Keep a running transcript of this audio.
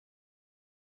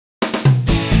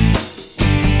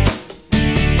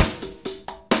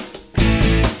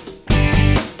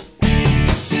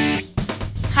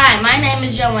name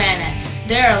is JoAnna.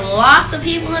 There are lots of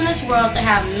people in this world that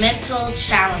have mental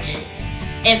challenges.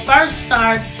 It first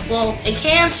starts, it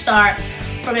can start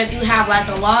from if you have like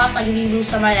a loss, like if you lose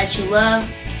somebody that you love,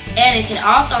 and it can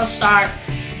also start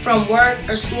from work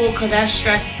or school because that's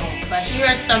stressful. But here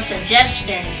are some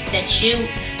suggestions that you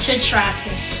should try to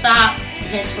stop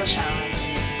mental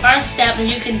challenges. First step is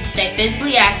you can stay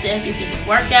physically active, you can do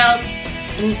workouts,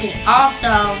 and you can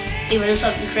also even do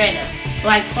something creative,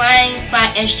 like playing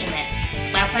my instrument.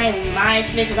 Like playing my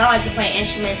instrument, because I like to play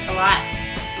instruments a lot.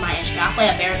 My instrument, I play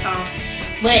a baritone.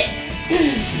 But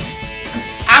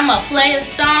I'm going to play a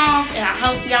song, and I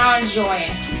hope y'all enjoy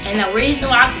it. And the reason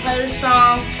why I can play this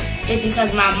song is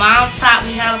because my mom taught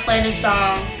me how to play this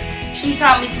song. She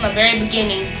taught me from the very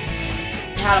beginning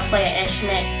how to play an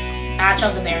instrument. I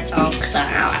chose a baritone because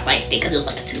I liked it because it was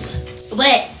like a tuba.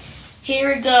 But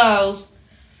here it goes.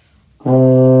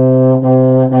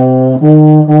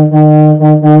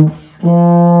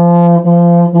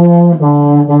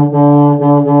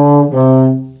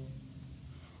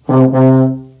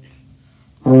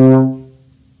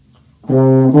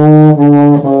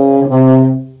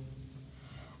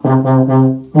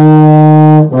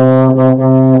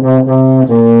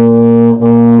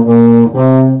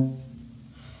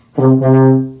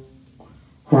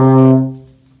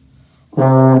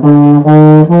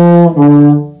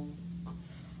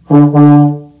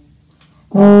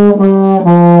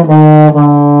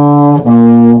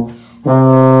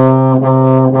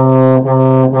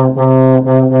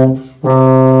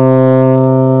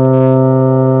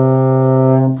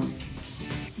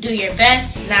 Do your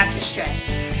best not to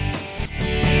stress.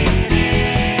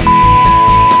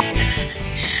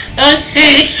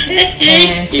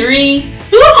 And 3,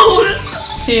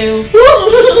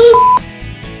 2.